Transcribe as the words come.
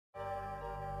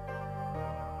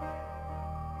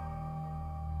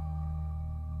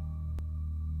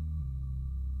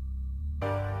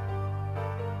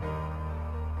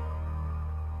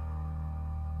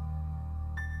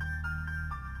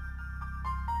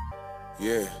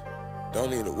Yeah,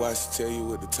 don't need a watch to tell you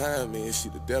what the time is. She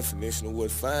the definition of what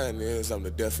fine is. I'm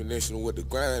the definition of what the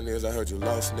grind is. I heard you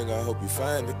lost, nigga, I hope you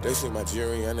find it. They see my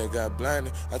jury and they got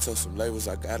blinded. I told some labels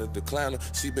I gotta decline her.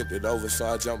 She bent it over, so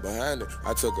I jumped behind it.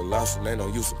 I took a loss and they no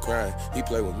use of crying. He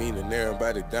played with me and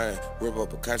everybody dying. Rip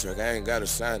up a contract, I ain't gotta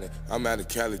sign it. I'm out of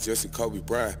Cali, Jesse Kobe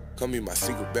Bryant. Come be my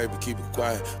secret, baby, keep it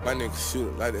quiet. My niggas shoot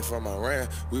it like they from Iran.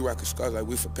 We rockin' scars like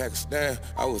we from Pakistan.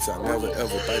 I wish I never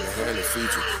ever bite a hand in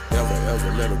future. Never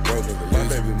ever let a bro nigga leave. My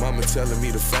baby mama telling me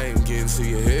the fame getting to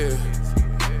your head.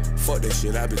 Fuck that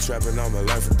shit, I been trapping all my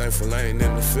life and thankful I ain't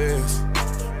in the feds.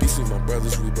 You see my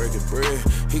brothers, we breaking bread.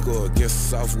 He go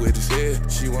against us off with his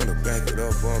head. She wanna back it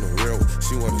up on the real one.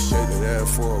 She wanna shake that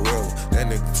ass for a real one. That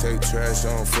nigga take trash,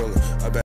 I don't feel it.